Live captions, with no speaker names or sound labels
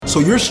So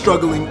you're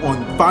struggling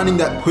on finding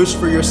that push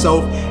for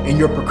yourself and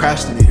you're a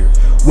procrastinator.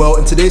 Well,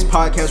 in today's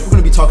podcast, we're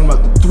going to be talking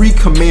about the 3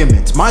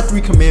 commandments, my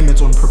 3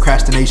 commandments on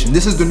procrastination.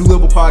 This is the New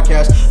Level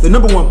Podcast, the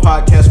 #1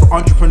 podcast for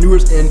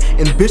entrepreneurs and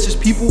ambitious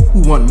people who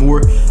want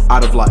more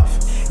out of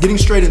life. Getting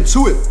straight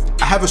into it,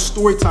 I have a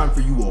story time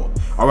for you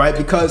all right?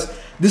 Because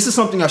this is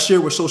something I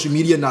shared with social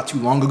media not too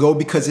long ago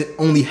because it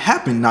only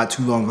happened not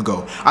too long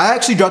ago. I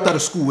actually dropped out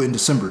of school in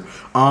December.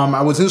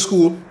 I was in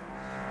school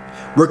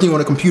working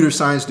on a computer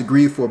science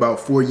degree for about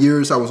 4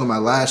 years. I was on my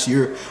last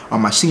year,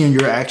 my senior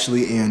year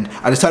actually, and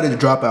I decided to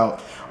drop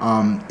out.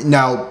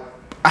 Now,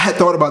 I had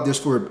thought about this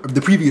for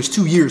the previous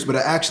 2 years, but I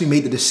actually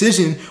made the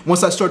decision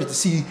once I started to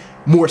see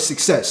more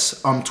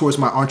success towards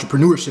my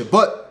entrepreneurship.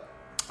 But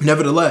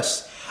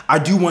nevertheless, I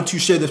do want to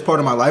share this part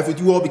of my life with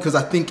you all because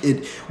I think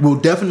it will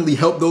definitely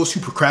help those who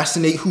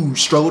procrastinate, who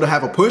struggle to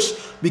have a push,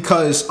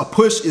 because a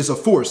push is a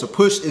force. A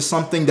push is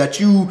something that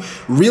you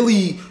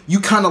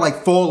kind of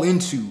like fall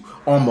into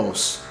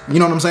almost. You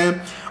know what I'm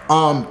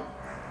saying?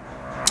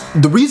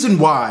 The reason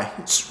why,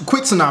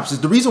 quick synopsis,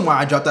 the reason why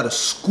I dropped out of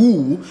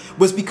school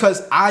was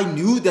because I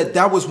knew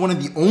that was one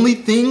of the only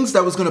things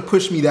that was going to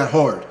push me that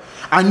hard.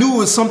 I knew it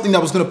was something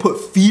that was going to put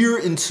fear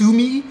into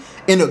me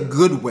in a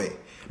good way.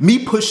 Me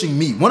pushing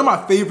me. One of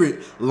my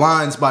favorite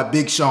lines by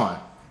Big Sean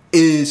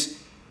is,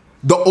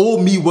 the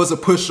old me was a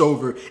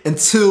pushover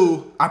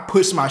until I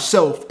pushed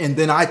myself and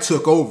then I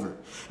took over.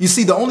 You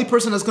see, the only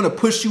person that's going to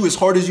push you as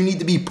hard as you need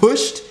to be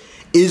pushed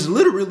is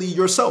literally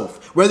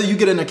yourself. Whether you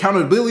get an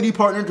accountability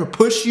partner to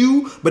push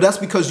you, but that's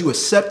because you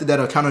accepted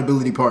that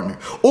accountability partner,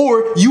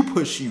 or you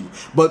push you.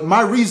 But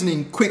my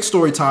reasoning, quick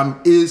story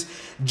time, is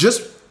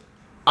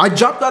I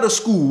dropped out of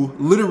school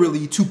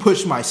literally to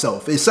push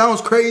myself. It sounds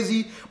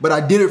crazy, but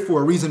I did it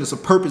for a reason. It's a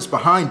purpose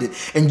behind it.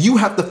 And you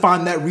have to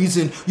find that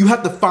reason. You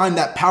have to find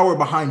that power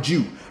behind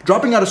you.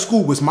 Dropping out of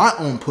school was my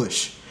own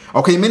push.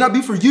 Okay, it may not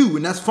be for you,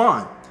 and that's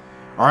fine.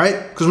 All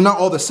right? Because we're not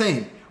all the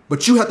same.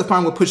 But you have to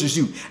find what pushes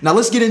you. Now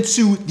let's get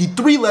into the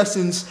 3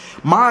 lessons,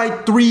 my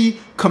 3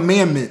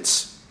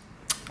 commandments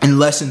and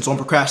lessons on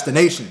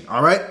procrastination.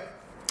 All right?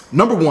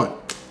 Number 1,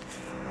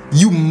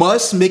 you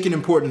must make it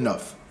important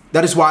enough.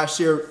 That is why I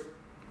shared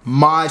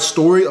my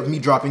story of me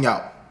dropping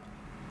out,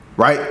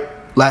 right?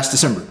 Last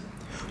December.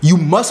 You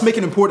must make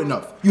it important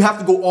enough. You have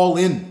to go all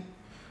in.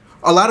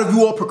 A lot of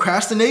you all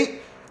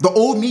procrastinate. The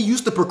old me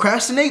used to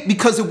procrastinate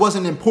because it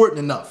wasn't important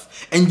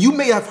enough. And you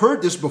may have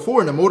heard this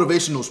before in a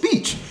motivational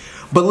speech.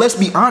 But let's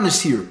be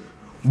honest here.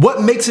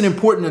 What makes it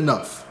important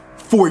enough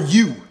for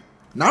you?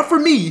 Not for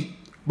me,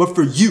 but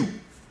for you.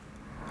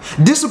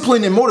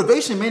 Discipline and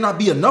motivation may not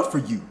be enough for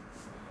you.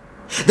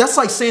 That's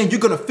like saying you're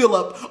going to fill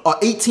up an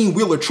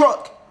 18-wheeler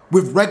truck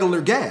with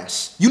regular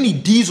gas. You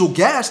need diesel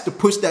gas to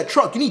push that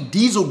truck. You need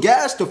diesel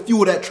gas to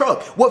fuel that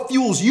truck. What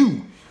fuels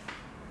you?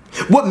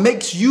 What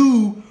makes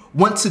you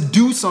want to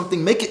do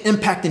something, make an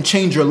impact, and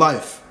change your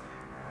life?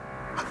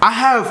 I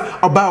have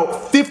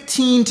about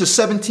 15 to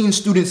 17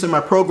 students in my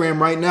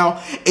program right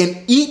now,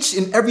 and each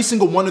and every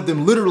single one of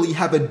them literally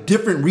have a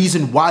different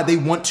reason why they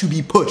want to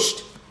be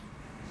pushed.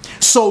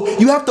 So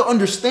you have to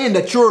understand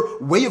that your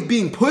way of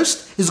being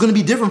pushed is going to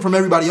be different from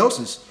everybody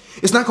else's.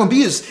 It's not going to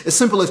be as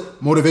simple as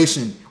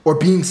motivation or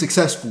being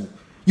successful.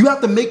 You have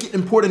to make it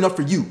important enough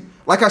for you.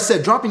 Like I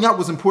said, dropping out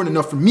was important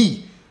enough for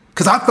me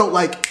because I felt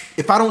like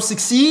if I don't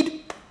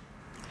succeed,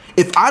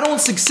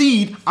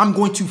 I'm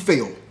going to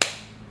fail.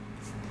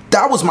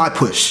 That was my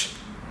push.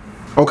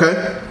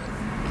 Okay?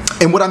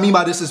 And what I mean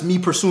by this is me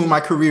pursuing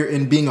my career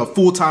in being a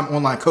full-time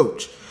online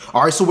coach.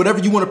 All right, so whatever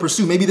you want to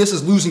pursue, maybe this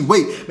is losing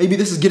weight, maybe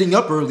this is getting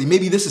up early,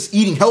 maybe this is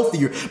eating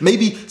healthier,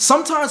 maybe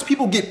sometimes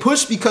people get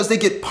pushed because they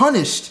get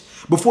punished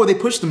before they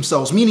push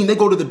themselves, meaning they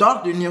go to the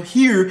doctor and they'll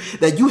hear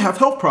that you have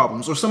health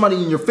problems or somebody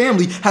in your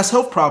family has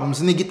health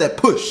problems and they get that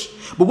push.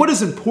 But what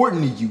is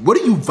important to you? What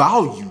do you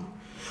value?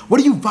 What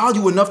do you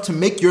value enough to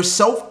make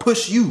yourself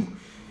push you?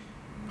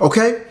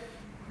 Okay?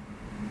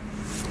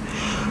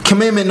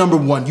 Commandment number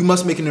 1, you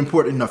must make it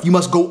important enough. You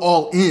must go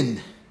all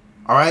in.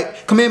 All right?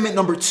 Commandment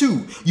number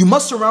 2, you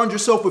must surround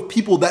yourself with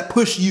people that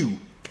push you.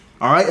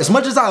 All right? As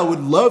much as I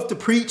would love to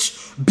preach,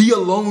 be a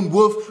lone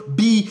wolf,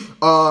 be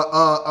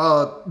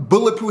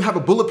bulletproof, have a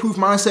bulletproof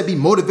mindset, be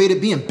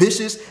motivated, be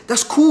ambitious,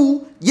 that's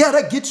cool. Yeah,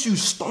 that gets you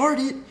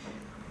started.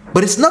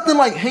 But it's nothing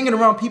like hanging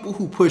around people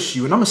who push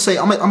you. And I'm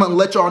gonna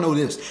let y'all know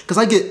this because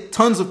I get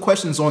tons of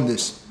questions on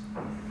this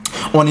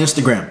on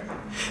Instagram.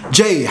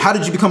 Jay, how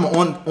did you become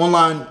an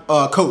online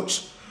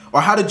coach? Or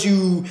how did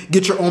you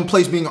get your own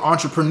place being an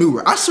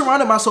entrepreneur? I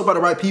surrounded myself by the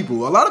right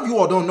people. A lot of you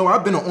all don't know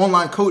I've been an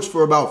online coach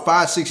for about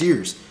 5-6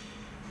 years.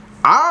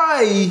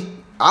 I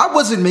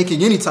wasn't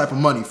making any type of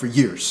money for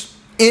years.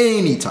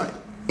 Any type.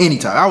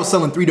 I was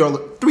selling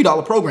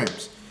 $3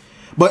 programs.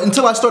 But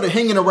until I started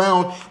hanging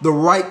around the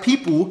right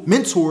people,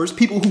 mentors,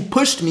 people who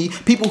pushed me,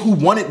 people who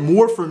wanted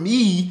more for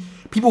me,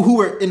 people who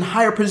were in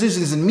higher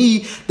positions than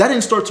me, that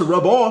didn't start to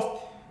rub off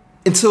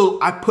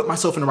until I put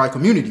myself in the right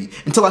community,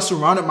 until I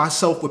surrounded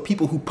myself with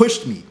people who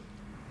pushed me.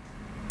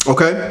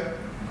 Okay?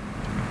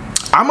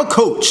 I'm a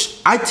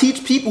coach. I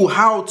teach people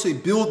how to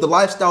build the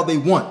lifestyle they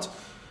want.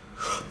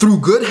 through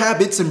good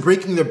habits and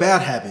breaking their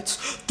bad habits,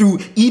 through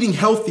eating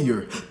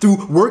healthier,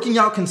 through working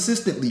out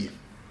consistently,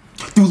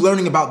 through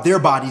learning about their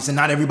bodies and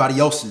not everybody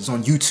else's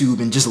on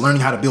YouTube and just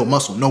learning how to build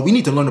muscle. No, we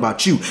need to learn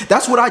about you.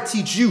 That's what I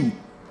teach you.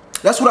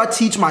 That's what I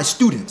teach my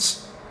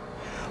students.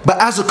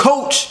 But as a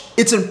coach,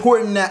 it's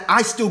important that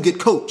I still get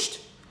coached.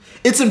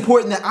 It's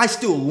important that I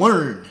still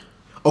learn,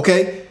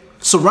 okay?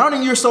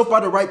 Surrounding yourself by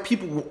the right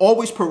people will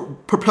always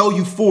propel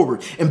you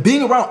forward. And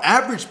being around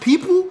average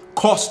people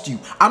costs you.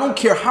 I don't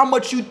care how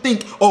much you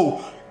think,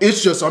 oh,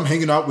 it's just I'm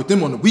hanging out with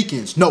them on the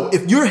weekends. No,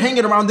 if you're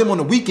hanging around them on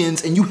the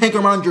weekends and you hang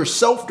around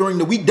yourself during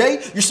the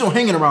weekday, you're still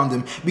hanging around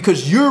them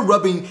because they're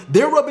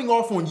rubbing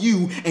off on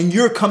you and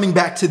you're coming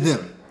back to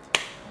them.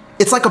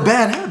 It's like a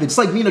bad habit. It's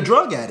like being a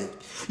drug addict.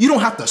 You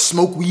don't have to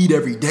smoke weed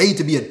every day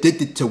to be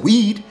addicted to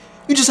weed.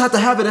 You just have to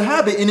have it a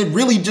habit and it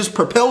really just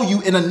propel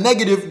you in a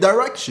negative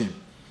direction.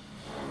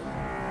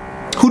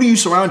 Who do you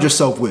surround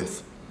yourself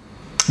with?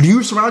 Do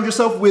you surround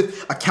yourself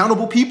with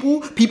accountable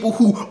people? People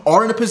who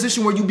are in a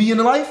position where you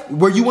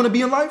want to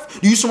be in life?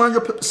 Do you surround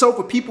yourself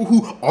with people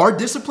who are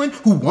disciplined,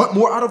 who want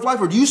more out of life?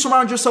 Or do you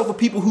surround yourself with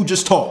people who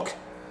just talk?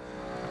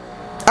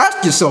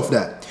 Ask yourself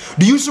that.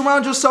 Do you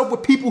surround yourself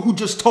with people who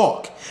just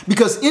talk?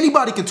 Because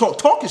anybody can talk.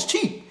 Talk is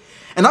cheap.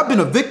 And I've been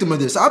a victim of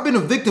this. I've been a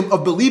victim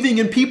of believing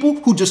in people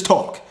who just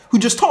talk.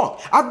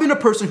 I've been a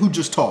person who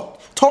just talked.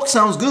 Talk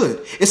sounds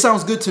good. It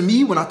sounds good to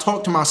me when I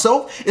talk to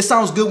myself. It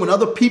sounds good when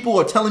other people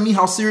are telling me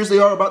how serious they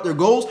are about their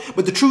goals.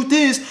 But the truth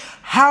is,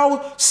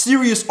 how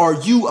serious are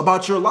you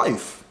about your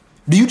life?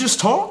 Do you just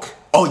talk?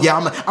 Oh yeah,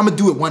 I'm gonna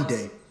do it one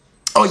day.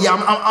 Oh yeah,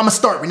 I'm gonna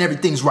start when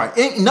everything's right.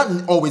 Ain't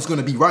nothing always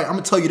gonna be right. I'm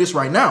gonna tell you this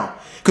right now.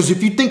 Because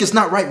if you think it's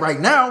not right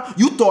now,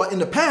 you thought in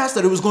the past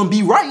that it was gonna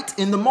be right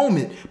in the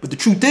moment. But the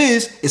truth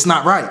is, it's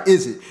not right,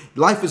 is it?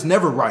 Life is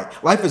never right.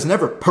 Life is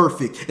never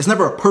perfect. It's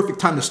never a perfect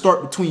time to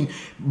start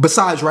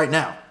besides right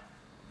now.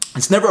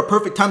 It's never a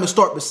perfect time to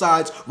start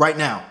besides right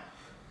now.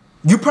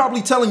 You're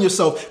probably telling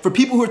yourself, for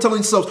people who are telling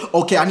themselves,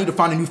 okay, I need to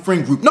find a new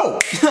friend group. No,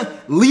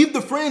 leave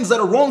the friends that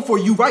are wrong for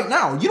you right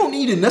now. You don't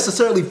need to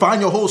necessarily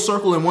find your whole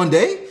circle in one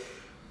day.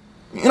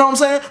 You know what I'm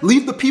saying?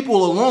 Leave the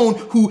people alone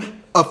who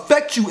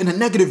affect you in a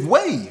negative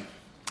way.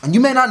 And you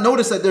may not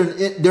notice that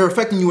they're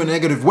affecting you in a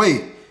negative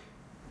way.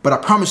 But I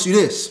promise you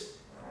this.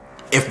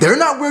 If they're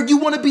not where you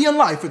want to be in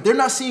life, if they're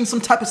not seeing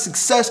some type of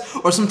success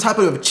or some type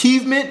of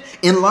achievement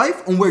in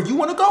life and where you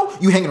want to go,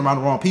 you're hanging around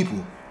the wrong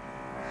people.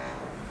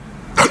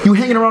 You're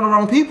hanging around the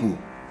wrong people.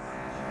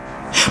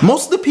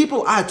 Most of the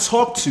people I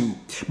talk to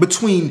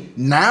between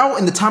now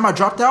and the time I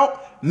dropped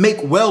out make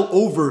well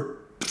over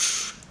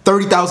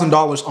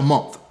 $30,000 a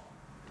month.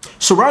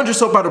 Surround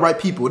yourself by the right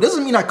people. It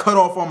doesn't mean I cut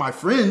off all my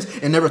friends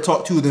and never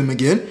talk to them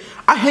again.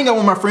 I hang out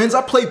with my friends.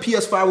 I play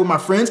PS5 with my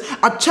friends.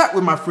 I chat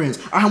with my friends.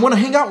 I want to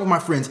hang out with my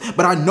friends.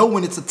 But I know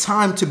when it's a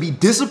time to be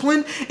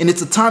disciplined and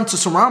it's a time to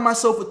surround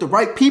myself with the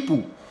right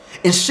people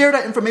and share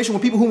that information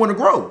with people who want to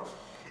grow.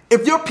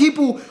 If your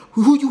people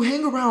who you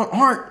hang around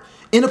aren't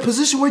in a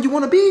position where you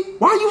want to be,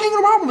 why are you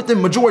hanging around with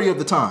them majority of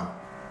the time?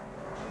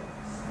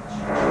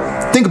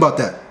 Think about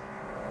that.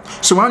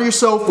 Surround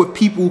yourself with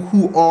people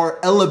who are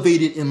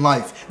elevated in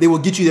life. They will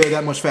get you there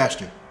that much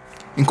faster.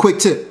 And quick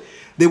tip,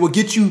 they will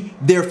get you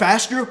there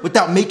faster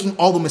without making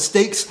all the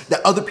mistakes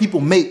that other people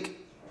make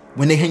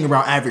when they hang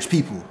around average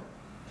people.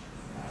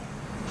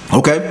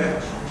 Okay?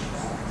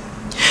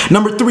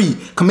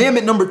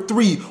 Commandment number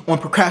 3 on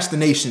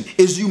procrastination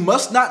is you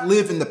must not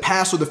live in the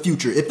past or the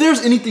future. If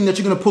there's anything that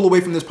you're going to pull away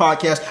from this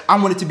podcast,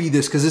 I want it to be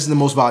this because this is the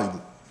most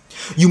valuable.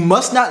 You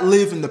must not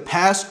live in the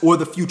past or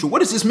the future. What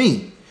does this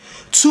mean?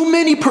 Too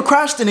many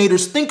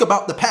procrastinators think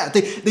about the past.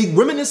 They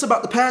reminisce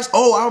about the past.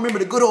 Oh, I remember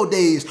the good old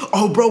days.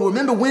 Oh, bro,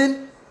 remember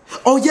when?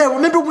 Oh, yeah,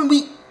 remember when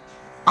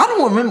I don't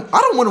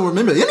want to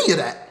remember any of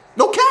that.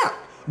 No cap.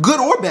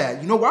 Good or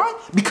bad. You know why?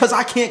 Because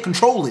I can't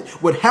control it.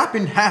 What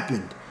happened,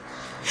 happened.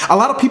 A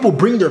lot of people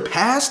bring their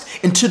past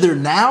into their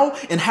now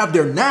and have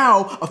their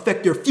now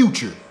affect their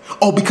future.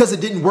 Oh, because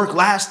it didn't work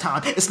last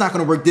time, it's not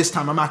going to work this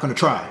time. I'm not going to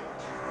try.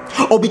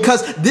 Oh,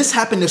 because this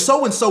happened to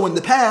so-and-so in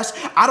the past,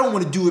 I don't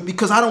want to do it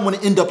because I don't want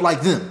to end up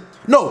like them.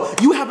 No,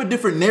 you have a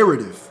different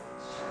narrative.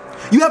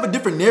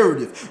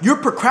 You're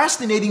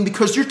procrastinating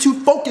because you're too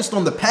focused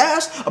on the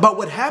past about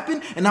what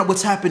happened and not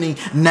what's happening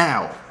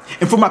now.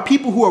 And for my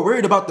people who are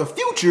worried about the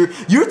future,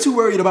 you're too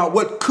worried about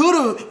what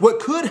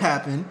could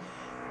happen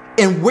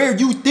and where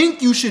you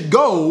think you should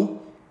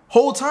go.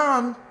 Whole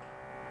time,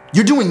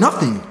 you're doing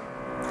nothing.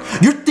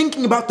 You're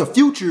thinking about the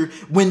future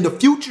when the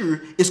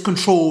future is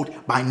controlled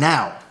by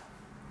now.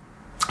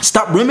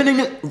 Stop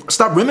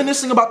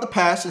reminiscing about the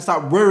past and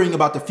stop worrying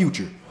about the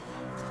future.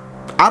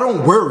 I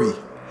don't worry.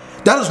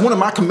 That is one of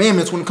my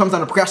commandments when it comes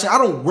down to procrastination.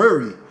 I don't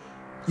worry.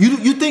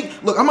 You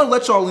think, look, I'm going to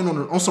let y'all in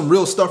on some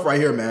real stuff right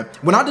here, man.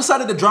 When I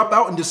decided to drop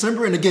out in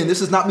December, and again,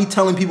 this is not me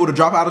telling people to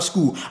drop out of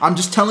school. I'm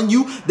just telling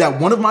you that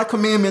one of my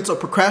commandments of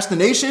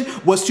procrastination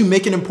was to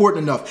make it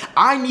important enough.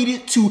 I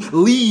needed to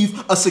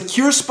leave a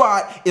secure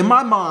spot in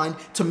my mind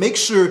to make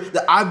sure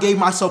that I gave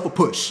myself a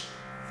push.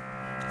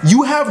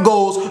 You have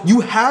goals. You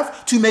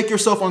have to make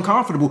yourself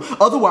uncomfortable.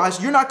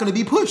 Otherwise, you're not going to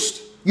be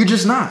pushed. You're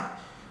just not.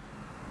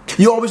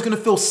 You're always going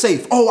to feel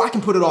safe. Oh, I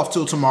can put it off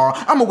till tomorrow.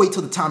 I'm going to wait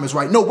till the time is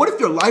right. No, what if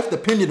your life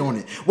depended on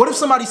it? What if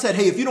somebody said,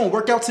 hey, if you don't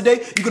work out today,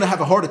 you're going to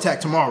have a heart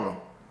attack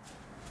tomorrow?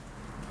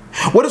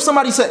 What if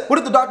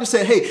the doctor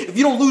said, hey, if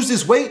you don't lose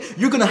this weight,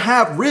 you're going to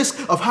have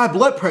risk of high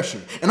blood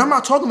pressure? And I'm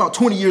not talking about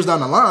 20 years down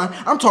the line.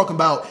 I'm talking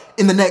about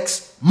in the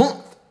next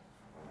month.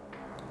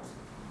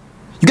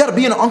 You got to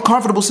be in an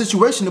uncomfortable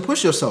situation to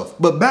push yourself.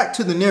 But back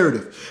to the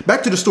narrative,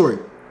 back to the story.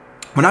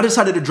 When I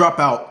decided to drop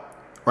out,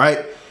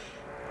 right,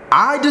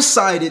 I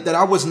decided that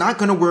I was not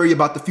going to worry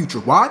about the future.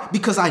 Why?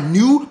 Because I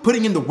knew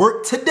putting in the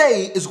work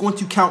today is going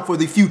to count for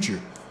the future.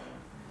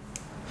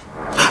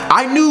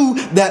 I knew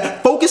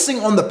that focusing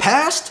on the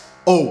past,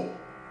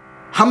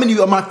 how many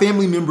of my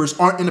family members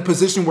aren't in a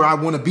position where I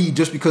want to be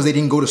just because they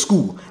didn't go to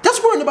school?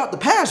 That's worrying about the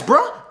past, bro.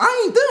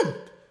 I ain't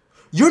them.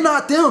 You're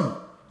not them.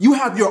 You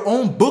have your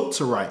own book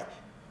to write.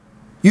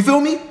 You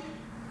feel me?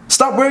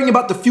 Stop worrying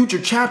about the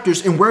future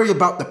chapters and worry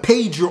about the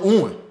page you're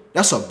on.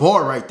 That's a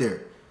bar right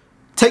there.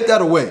 Take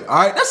that away.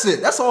 All right, that's it.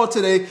 That's all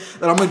today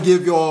that I'm going to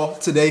give y'all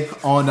today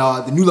on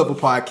the New Level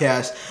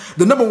Podcast,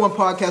 the number one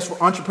podcast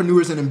for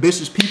entrepreneurs and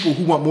ambitious people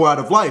who want more out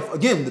of life.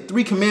 Again, the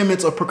 3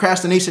 commandments of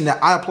procrastination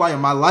that I apply in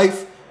my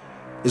life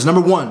is number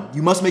 1,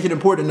 you must make it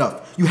important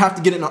enough. You have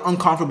to get in an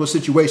uncomfortable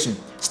situation.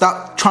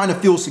 Stop trying to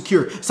feel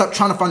secure. Stop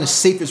trying to find the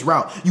safest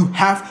route. You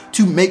have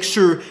to make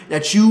sure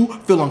that you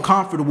feel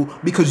uncomfortable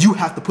because you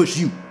have to push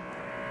you.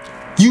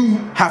 You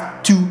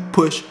have to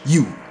push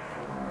you.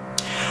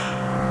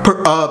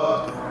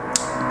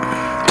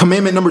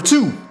 Commandment number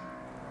 2,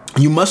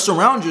 you must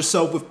surround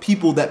yourself with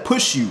people that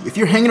push you. If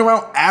you're hanging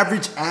around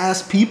average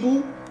ass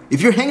people,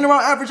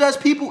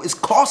 it's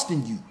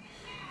costing you.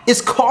 It's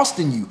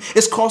costing you.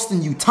 It's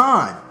costing you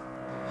time.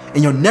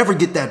 And you'll never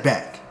get that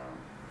back.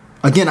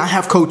 Again, I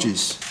have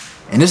coaches.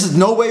 And this is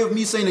no way of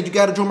me saying that you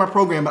got to join my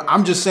program, but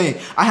I'm just saying,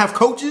 I have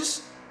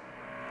coaches.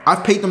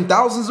 I've paid them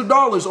thousands of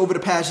dollars over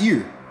the past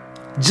year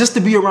just to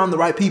be around the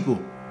right people.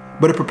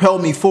 But it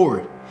propelled me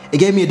forward. It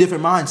gave me a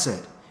different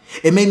mindset.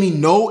 It made me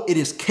know it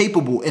is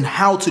capable and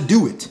how to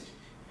do it.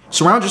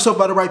 Surround yourself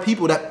by the right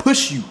people that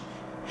push you.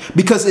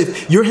 Because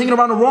if you're hanging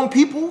around the wrong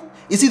people,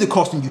 it's either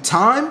costing you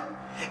time,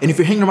 and if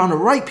you're hanging around the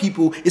right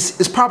people,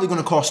 it's probably going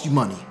to cost you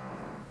money.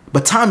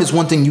 But time is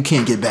one thing you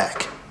can't get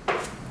back.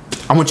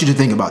 I want you to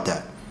think about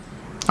that.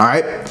 All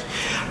right?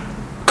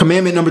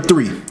 Commandment number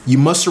 3, you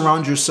must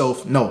surround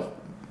yourself. No,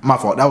 my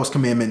fault. That was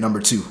commandment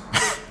number 2.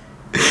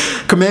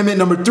 Commandment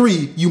number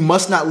 3, you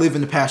must not live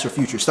in the past or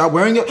future. Stop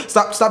wearing it.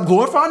 Stop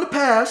glorifying the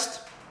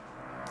past.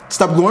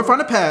 Stop glorifying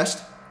the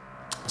past.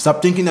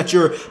 Stop thinking that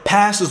your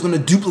past is going to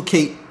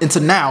duplicate into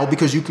now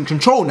because you can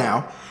control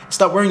now.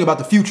 Stop worrying about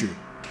the future.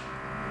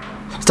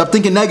 Stop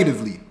thinking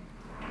negatively.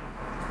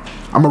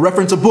 I'm gonna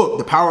reference a book,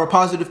 The Power of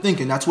Positive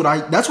Thinking. That's what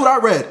I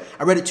read.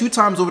 I read it 2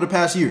 times over the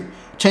past year.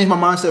 Changed my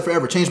mindset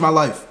forever. Changed my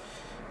life.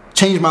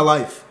 Changed my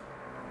life.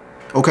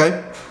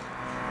 Okay?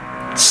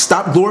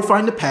 Stop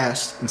glorifying the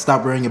past and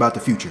stop worrying about the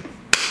future.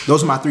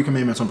 Those are my 3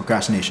 commandments on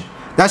procrastination.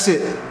 That's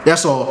it.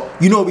 That's all.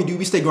 You know what we do.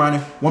 We stay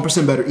grinding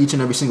 1% better each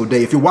and every single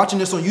day. If you're watching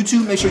this on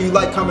YouTube, make sure you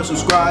like, comment,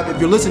 subscribe.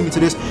 If you're listening to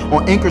this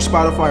on Anchor,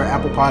 Spotify, or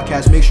Apple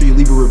Podcasts, make sure you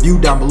leave a review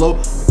down below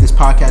if this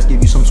podcast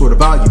gave you some sort of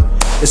value.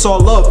 It's all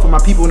love for my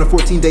people in the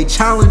 14-day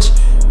challenge.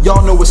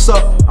 Y'all know what's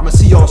up. I'm going to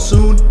see y'all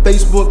soon.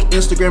 Facebook,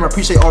 Instagram. I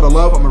appreciate all the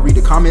love. I'm going to read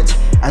the comments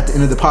at the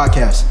end of the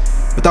podcast.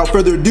 Without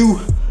further ado,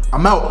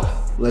 I'm out.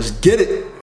 Let's get it.